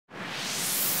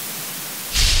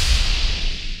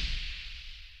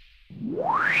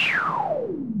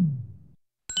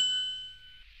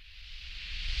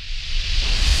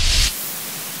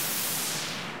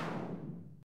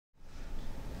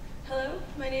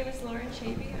name is Lauren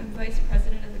Chavey. I'm Vice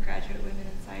President of the Graduate Women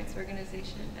in Science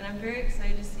Organization, and I'm very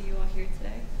excited to see you all here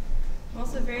today. I'm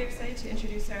also very excited to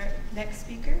introduce our next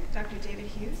speaker, Dr. David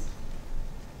Hughes.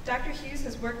 Dr. Hughes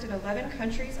has worked in 11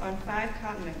 countries on 5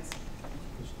 continents.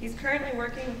 He's currently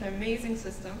working with an amazing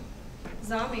system,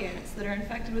 zombie ants that are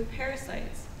infected with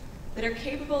parasites that are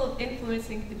capable of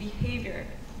influencing the behavior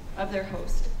of their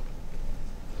host.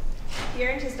 He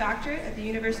earned his doctorate at the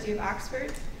University of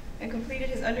Oxford and completed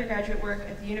his undergraduate work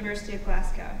at the University of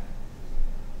Glasgow.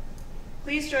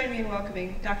 Please join me in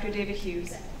welcoming Dr. David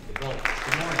Hughes. Good morning.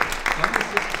 I'm an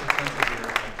assistant professor here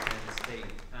at Penn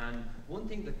State, and one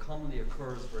thing that commonly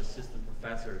occurs for assistant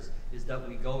professors is that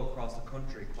we go across the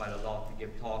country quite a lot to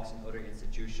give talks in other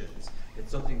institutions. It's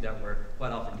something that we're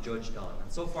quite often judged on.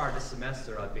 And so far this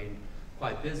semester I've been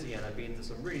quite busy, and I've been to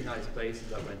some really nice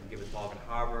places. I went to give a talk at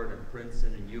Harvard and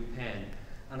Princeton and UPenn,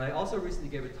 and I also recently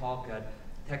gave a talk at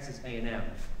Texas A&M.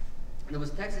 And it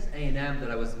was Texas A&M that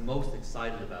I was most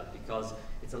excited about because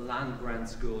it's a land-grant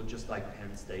school just like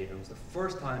Penn State. And it was the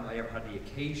first time I ever had the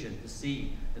occasion to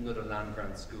see another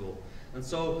land-grant school. And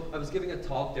so I was giving a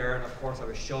talk there, and of course I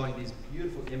was showing these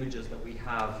beautiful images that we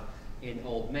have in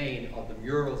Old Main of the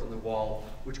murals on the wall,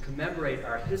 which commemorate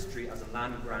our history as a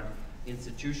land-grant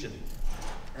institution.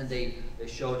 And they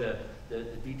show the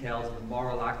details of the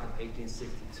Morrill Act of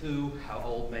 1862, how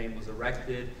Old Main was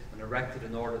erected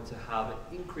in order to have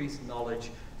increased knowledge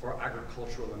for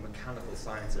agricultural and mechanical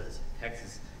sciences.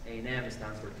 Texas A&M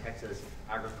stands for Texas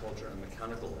Agriculture and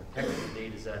Mechanical. And Texas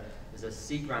indeed is a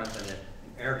sea grant and an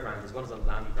air grant as well as a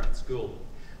land grant school.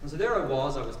 And so there I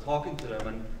was talking to them,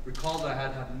 and recall that I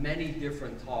had had many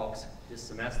different talks this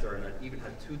semester, and I even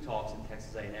had 2 talks in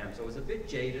Texas A&M. So I was a bit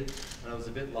jaded and I was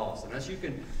a bit lost. And as you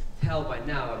can tell by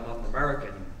now, I'm not an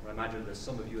American. I imagine there's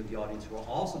some of you in the audience who are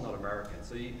also not American.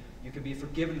 So you can be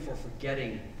forgiven for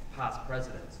forgetting past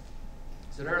presidents.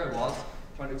 So there I was,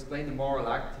 trying to explain the Morrill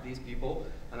Act to these people,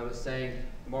 and I was saying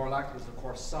the Morrill Act was of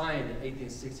course signed in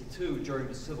 1862 during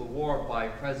the Civil War by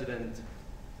President,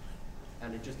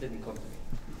 and it just didn't come to me.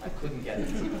 I couldn't get it.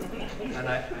 And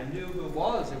I knew who it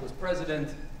was President,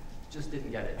 just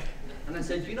didn't get it. And I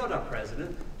said, you know that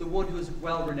president, the one who's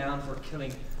well renowned for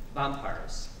killing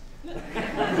vampires. and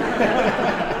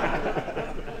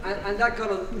that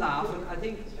got a laugh, and I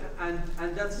think,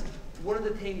 and that's one of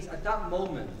the things at that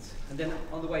moment, and then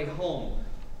on the way home,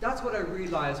 that's what I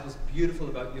realized was beautiful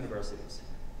about universities.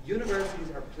 Universities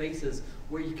are places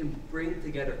where you can bring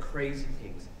together crazy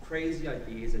things, crazy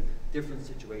ideas in different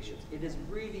situations. It is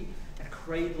really a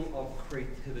cradle of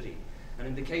creativity. And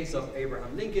in the case of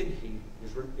Abraham Lincoln, he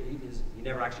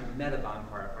never actually met a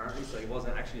vampire apparently, so he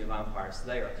wasn't actually a vampire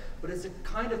slayer. But it's a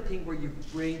kind of thing where you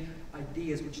bring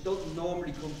ideas which don't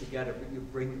normally come together, but you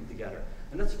bring them together.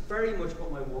 And that's very much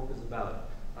what my work is about.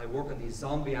 I work on these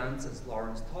zombie ants, as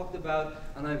Lawrence talked about,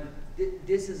 and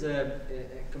this is a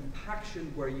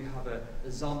compaction where you have a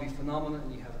zombie phenomenon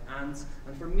and you have ants,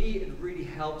 and for me it really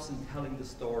helps in telling the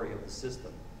story of the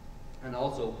system. And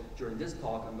also during this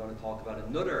talk I'm going to talk about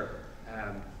another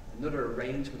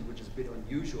arrangement which is a bit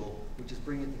unusual, which is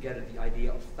bringing together the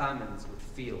idea of famines with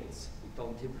fields. We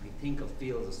don't typically think of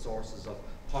fields as sources of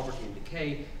poverty and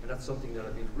decay, and that's something that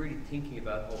I've been really thinking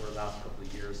about over the last couple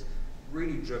of years,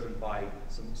 really driven by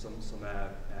some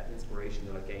inspiration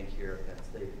that I gained here at Penn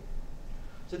State.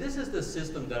 So this is the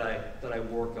system that I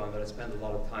work on, that I spend a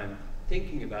lot of time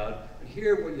thinking about. And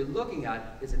here what you're looking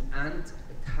at is an ant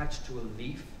attached to a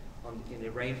leaf in a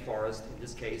rainforest, in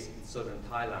this case in southern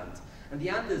Thailand. And the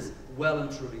ant is well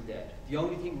and truly dead. The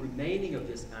only thing remaining of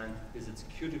this ant is its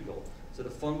cuticle. So the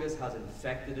fungus has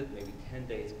infected it maybe 10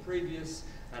 days previous,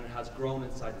 and it has grown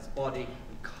inside its body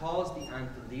and caused the ant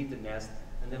to leave the nest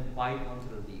and then bite onto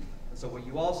the leaf. And so what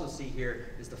you also see here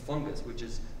is the fungus, which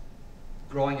is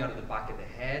growing out of the back of the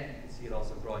head. You can see it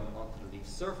also growing onto the leaf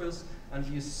surface. And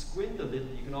if you squint a little,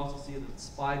 you can also see a little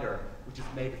spider, which has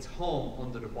made its home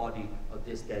under the body of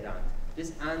this dead ant.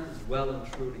 This ant is well and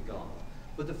truly gone.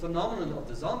 But the phenomenon of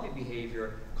the zombie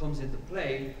behavior comes into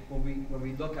play when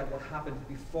we look at what happened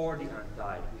before the ant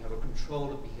died. We have a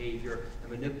control of behavior, a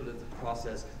manipulative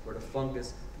process where the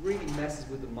fungus really messes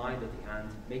with the mind of the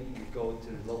ant, making it go to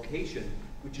the location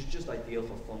which is just ideal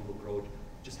for fungal growth,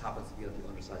 just happens to be on the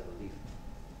underside of the leaf.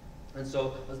 And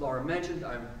so, as Laura mentioned,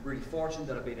 I'm really fortunate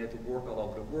that I've been able to work all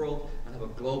over the world and have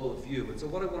a global view. And so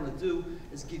what I want to do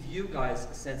is give you guys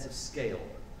a sense of scale.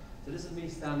 So this is me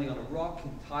standing on a rock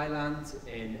in Thailand,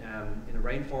 in a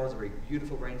rainforest, a very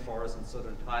beautiful rainforest in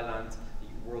southern Thailand,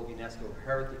 the World UNESCO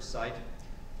Heritage Site.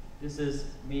 This is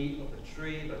me up a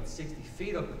tree, about 60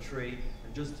 feet up a tree,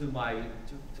 and just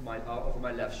over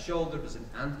my left shoulder there's an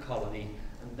ant colony,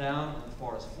 and down on the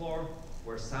forest floor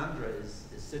where Sandra is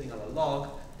sitting on a log,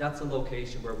 that's a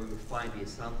location where we would find these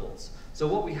samples. So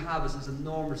what we have is this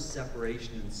enormous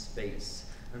separation in space.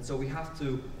 And so we have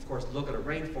to, of course, look at a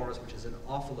rainforest, which is an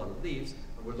awful lot of leaves,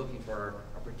 and we're looking for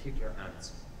a particular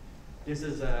ants. This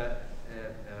is a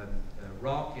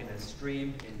rock in a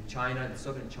stream in China, in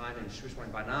southern China, in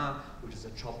Shuishuanbana, which is a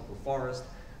tropical forest.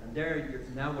 And there,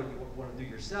 now what you want to do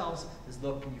yourselves is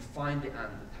look, can you find the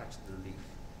ant attached to the leaf?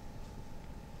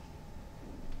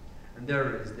 And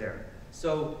there it is there.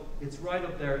 So it's right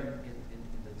up there in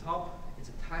the top, it's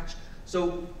attached.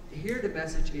 So here the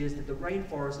message is that the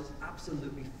rainforest is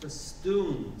absolutely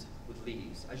festooned with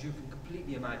leaves, as you can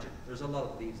completely imagine. There's a lot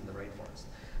of leaves in the rainforest.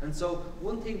 And so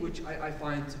one thing which I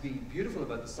find to be beautiful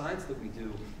about the science that we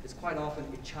do is quite often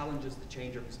it challenges the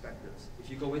change of perspectives.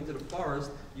 If you go into the forest,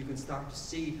 you can start to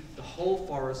see the whole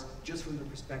forest just from the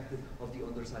perspective of the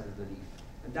underside of the leaf.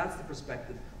 And that's the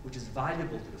perspective which is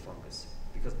valuable to the fungus,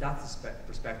 because that's the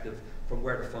perspective from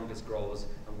where the fungus grows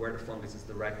and where the fungus is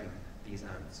directing these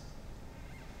ants.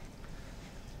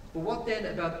 But what then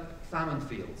about famine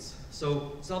fields?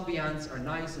 So zombie ants are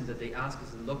nice in that they ask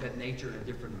us to look at nature in a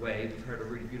different way. We've heard a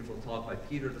really beautiful talk by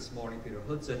Peter this morning, Peter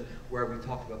Hudson, where we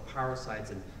talked about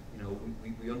parasites, and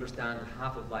we understand that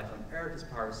half of life on Earth is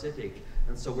parasitic,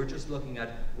 and so we're just looking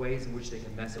at ways in which they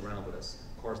can mess around with us.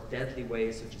 Of course, deadly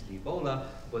ways such as the Ebola,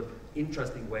 but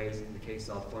interesting ways in the case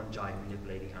of fungi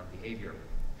manipulating ant behavior.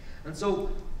 And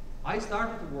so I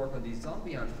started to work on these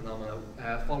zombie ant phenomena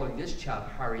following this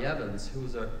chap, Harry Evans,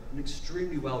 who's an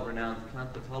extremely well-renowned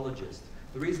plant pathologist.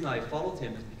 The reason I followed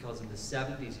him is because in the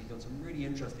 70s he'd done some really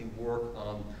interesting work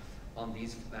on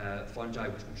these fungi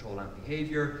which control ant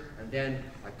behavior, and then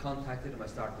I contacted him, I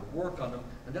started to work on him,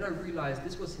 and then I realized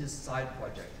this was his side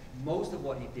project. Most of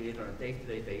what he did on a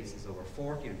day-to-day basis over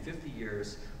 40 and 50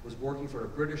 years was working for the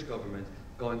British government,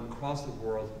 going across the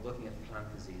world looking at plant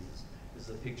diseases. This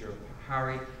is a picture of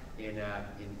Harry in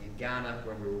Ghana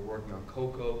when we were working on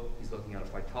cocoa. He's looking at a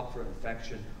Phytophthora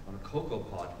infection on a cocoa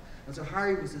pod. And so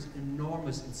Harry was this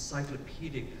enormous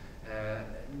encyclopedic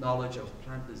knowledge of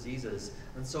plant diseases.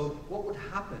 And so what would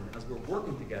happen as we're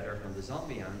working together on the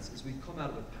zombie ants is we'd come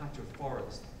out of a patch of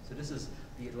forest. So this is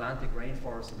the Atlantic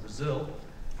rainforest in Brazil.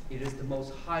 It is the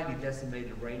most highly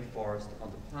decimated rainforest on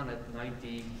the planet.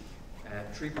 93%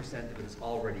 of it is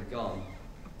already gone.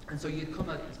 And so you'd come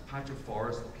out this patch of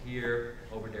forest up here,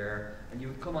 over there, and you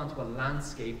would come onto a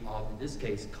landscape of, in this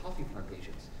case, coffee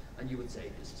plantations. And you would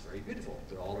say, this is very beautiful.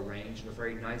 They're all arranged in a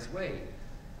very nice way.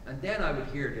 And then I would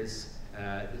hear this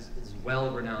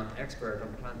well-renowned expert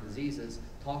on plant diseases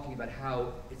talking about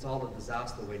how it's all a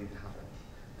disaster waiting to happen.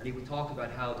 And he would talk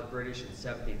about how the British in the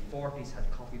 1740s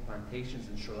had coffee plantations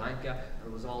in Sri Lanka, and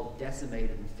it was all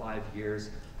decimated in 5 years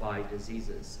by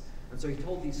diseases. And so he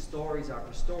told these stories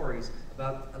after stories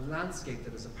about a landscape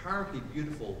that is apparently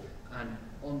beautiful and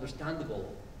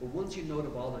understandable, but once you know the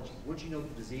biology, once you know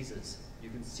the diseases, you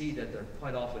can see that there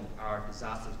quite often are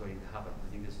disasters waiting to happen.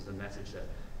 I think this was a message that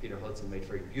Peter Hudson made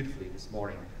very beautifully this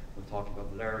morning when talking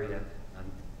about malaria and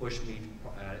bushmeat,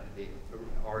 the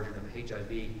origin of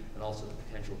HIV, and also the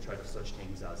potential threat of such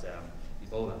things as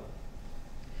Ebola.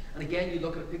 And again, you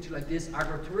look at a picture like this,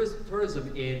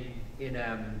 agritourism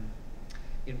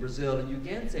in Brazil, and you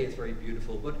again say it's very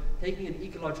beautiful, but taking an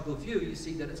ecological view, you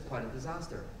see that it's quite a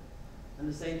disaster. And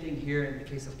the same thing here in the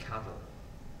case of cattle.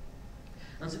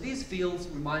 And so these fields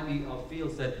remind me of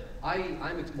fields that I'm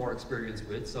more experienced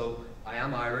with. So I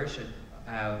am Irish,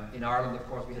 and in Ireland, of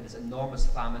course, we had this enormous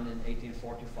famine in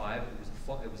 1845.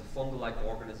 It was a fungal-like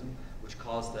organism which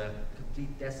caused the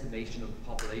complete decimation of the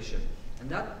population. And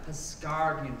that has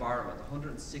scarred the environment.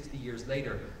 160 years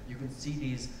later, you can see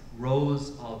these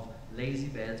rows of lazy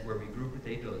beds where we grew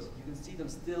potatoes. You can see them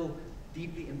still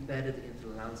deeply embedded into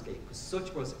the landscape, because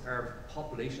such was our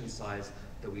population size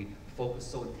that we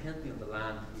focused so intently on the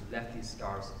land, we've left these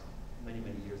scars many,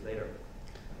 many years later.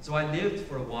 So I lived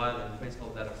for a while in a place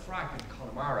called Letterfrack in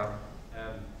Connemara.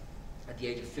 At the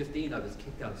age of 15, I was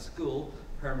kicked out of school,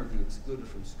 permanently excluded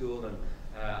from school, and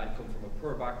I'd come from a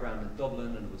poor background in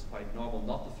Dublin, and it was quite normal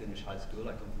not to finish high school.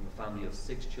 I come from a family of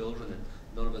 6 children, and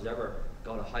none of us ever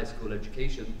got a high school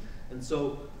education. And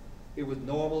so it was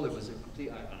normal, it was a complete,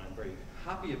 and I'm very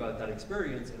happy about that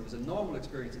experience, and it was a normal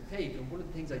experience to take. And one of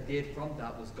the things I did from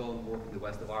that was go and work in the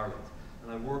west of Ireland.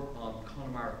 And I worked on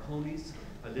Connemara ponies.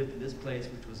 I lived in this place,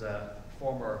 which was a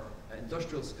former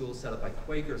industrial school set up by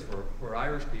Quakers for poor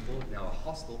Irish people, now a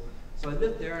hostel. So I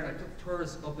lived there, and I took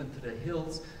tourists up into the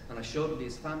hills, and I showed them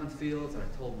these famine fields, and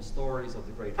I told them stories of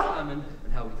the Great Famine,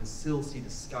 and how we can still see the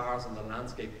scars on the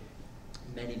landscape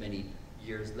many, many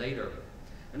years later.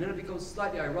 And then it becomes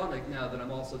slightly ironic now that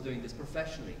I'm also doing this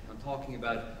professionally. I'm talking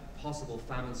about possible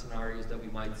famine scenarios that we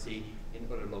might see in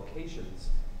other locations.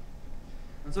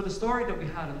 And so the story that we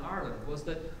had in Ireland was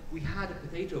that we had a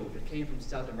potato that came from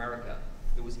South America.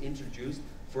 It was introduced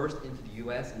first into the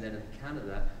US and then into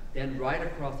Canada, then right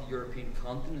across the European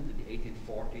continent in the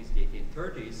 1840s, the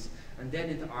 1830s, and then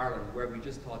into Ireland, where we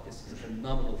just thought this is a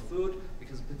phenomenal food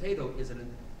because potato is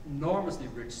an enormously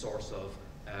rich source of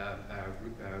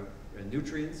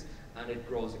nutrients, and it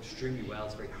grows extremely well.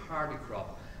 It's a very hardy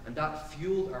crop, and that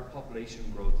fueled our population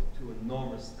growth to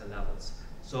enormous levels.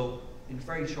 So in a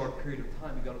very short period of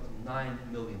time, we got up to 9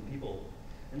 million people.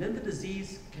 And then the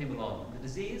disease came along. The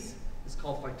disease is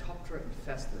called Phytophthora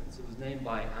infestans. It was named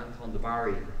by Anton de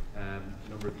Bari a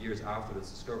number of years after its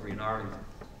discovery in Ireland.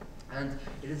 And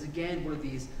it is again one of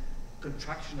these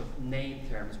contraction of name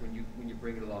terms when you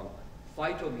bring it along.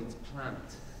 Phyto means plant.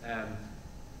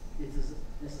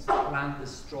 This is plant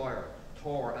destroyer.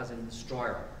 Tor as in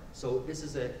destroyer. So this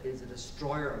is a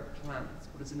destroyer of plants,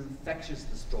 but it's an infectious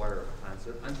destroyer of plants.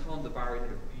 So Anton de Bari did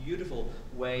a beautiful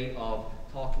way of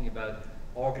talking about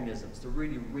organisms to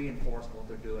really reinforce what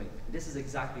they're doing. And this is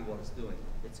exactly what it's doing.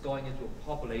 It's going into a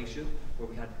population where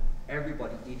we had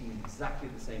everybody eating exactly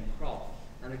the same crop,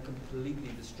 and it completely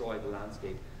destroyed the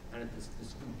landscape, and it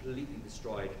just completely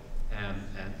destroyed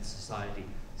society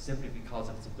simply because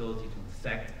of its ability to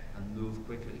infect and move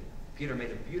quickly. Peter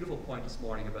made a beautiful point this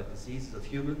morning about diseases of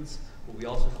humans, but we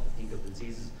also have to think of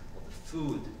diseases of the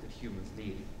food that humans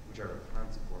need, which are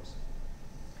plants, of course.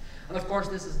 And of course,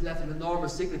 this has left an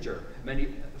enormous signature.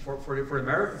 For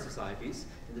American societies,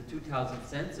 in the 2000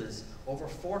 census, over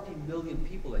 40 million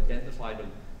people identified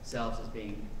themselves as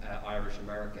being Irish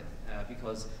American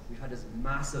because we've had this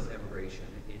massive immigration.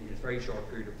 In a very short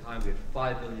period of time, we had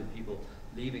 5 million people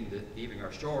leaving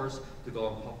our shores to go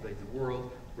and populate the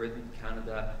world, Britain,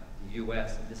 Canada, the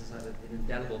US, and this has had an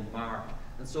indelible mark.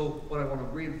 And so what I want to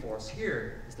reinforce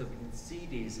here is that we can see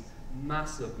these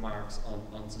massive marks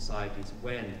on societies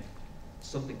when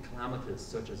something calamitous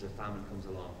such as a famine comes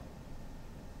along.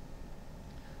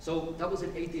 So that was in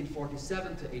 1847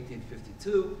 to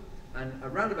 1852, and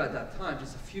around about that time,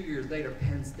 just a few years later,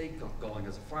 Penn State got going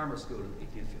as a farmer school in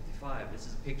 1855. This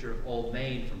is a picture of Old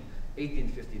Main from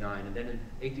 1859, and then in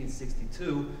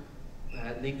 1862,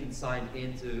 Lincoln signed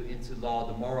into law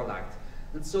the Morrill Act.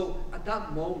 And so at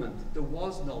that moment, there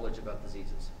was knowledge about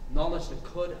diseases, knowledge that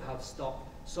could have stopped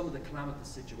some of the calamitous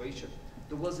situation.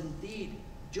 There was indeed,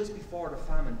 just before the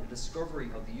famine, the discovery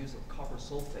of the use of copper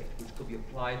sulfate, which could be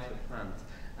applied to the plant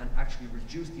and actually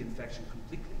reduce the infection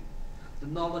completely. The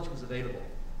knowledge was available.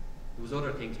 There was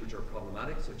other things which are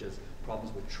problematic, such as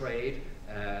problems with trade,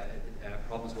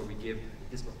 problems where we give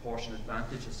disproportionate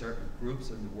advantage to certain groups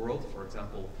in the world, for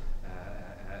example,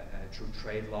 through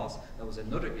trade loss. That was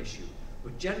another issue.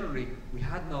 But generally, we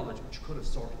had knowledge which could have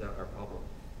sorted out our problem.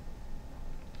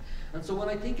 And so when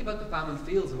I think about the famine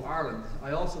fields of Ireland,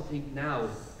 I also think now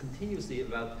continuously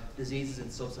about diseases in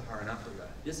sub-Saharan Africa.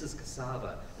 This is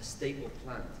cassava, a staple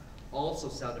plant, also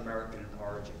South American in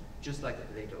origin, just like the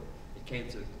potato. It came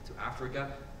to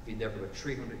Africa, been there for about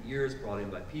 300 years, brought in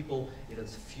by people. It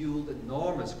has fueled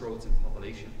enormous growth in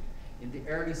population. In the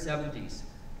early 70s,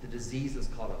 the disease has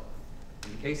caught up.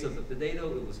 In the case of the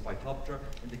potato, it was Phytophthora.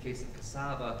 In the case of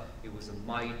cassava, it was a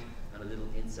mite and a little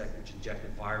insect which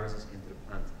injected viruses into the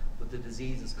plant. But the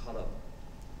disease has caught up.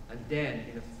 And then,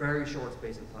 in a very short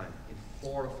space of time, in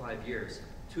 4 or 5 years,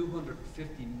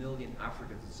 250 million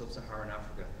Africans in sub-Saharan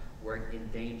Africa were in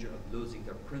danger of losing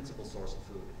their principal source of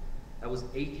food. That was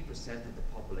 80% of the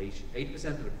population. 80%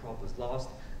 of the crop was lost,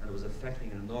 and it was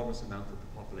affecting an enormous amount of the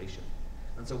population.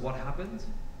 And so what happened?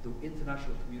 The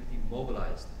international community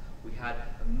mobilized. We had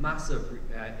a massive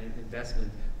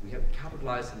investment. We have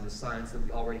capitalized on the science that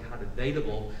we already had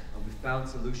available, and we found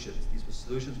solutions. These were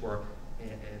solutions where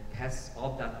pests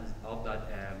of that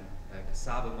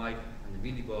cassava mite and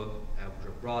the mealybug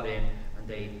were brought in, and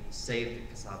they saved the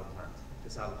cassava plant. The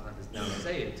cassava plant is now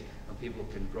saved, and people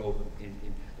can grow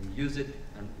and use it,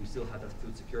 and we still have that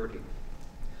food security.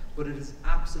 But it is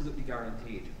absolutely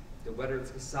guaranteed that whether it's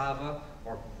cassava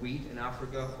or wheat in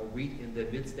Africa or wheat in the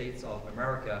mid-states of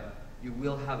America, you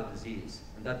will have a disease,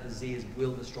 and that disease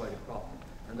will destroy the crop.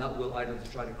 And that will either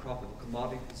destroy the crop of a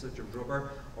commodity such as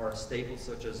rubber or a staple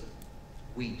such as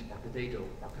wheat or potato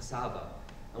or cassava.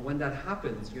 And when that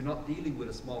happens, you're not dealing with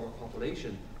a smaller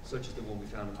population such as the one we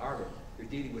found in Ireland. You're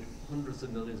dealing with hundreds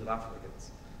of millions of Africans,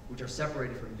 which are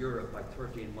separated from Europe by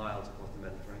 13 miles across the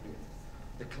Mediterranean.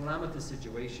 The calamitous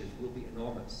situation will be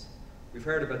enormous. We've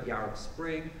heard about the Arab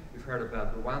Spring, we've heard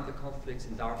about Rwanda conflicts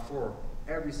in Darfur.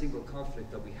 Every single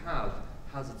conflict that we have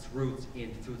has its roots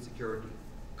in food security,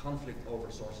 conflict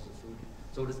over sources of food.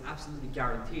 So it is absolutely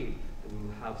guaranteed that we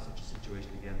will have such a situation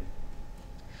again.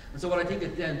 And so what I think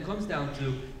it then comes down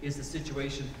to is the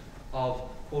situation of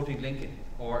quoting Lincoln,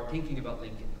 or thinking about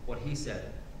Lincoln, what he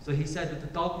said. So he said that the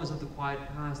dogmas of the quiet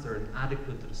past are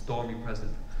inadequate to the stormy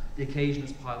present. The occasion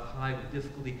is piled high with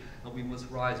difficulty, and we must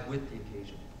rise with the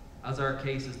occasion. As our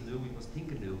case is new, we must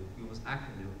think anew, we must act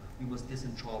anew, we must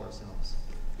disenthrall ourselves.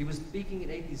 He was speaking in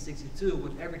 1862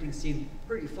 when everything seemed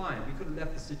pretty fine. We could have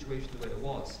left the situation the way it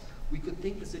was. We could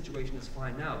think the situation is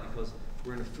fine now because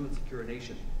we're in a food secure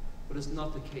nation. But it's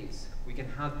not the case. We can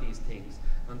have these things.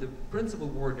 And the principal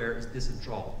word there is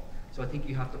disenthrall. So I think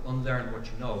you have to unlearn what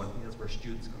you know, and I think that's where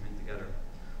students come in together.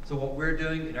 So what we're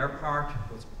doing in our part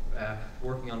was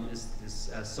working on this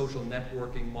social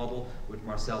networking model with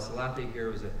Marcel Salate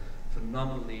here, who's a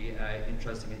phenomenally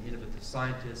interesting and innovative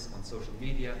scientist on social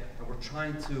media, and we're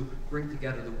trying to bring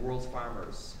together the world's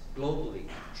farmers globally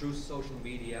through social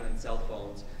media and cell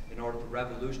phones in order to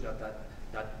revolutionize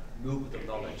that movement of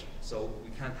knowledge. So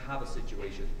we can't have a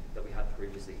situation that we had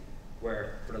previously,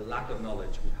 where for the lack of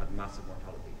knowledge we've had massive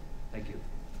mortality.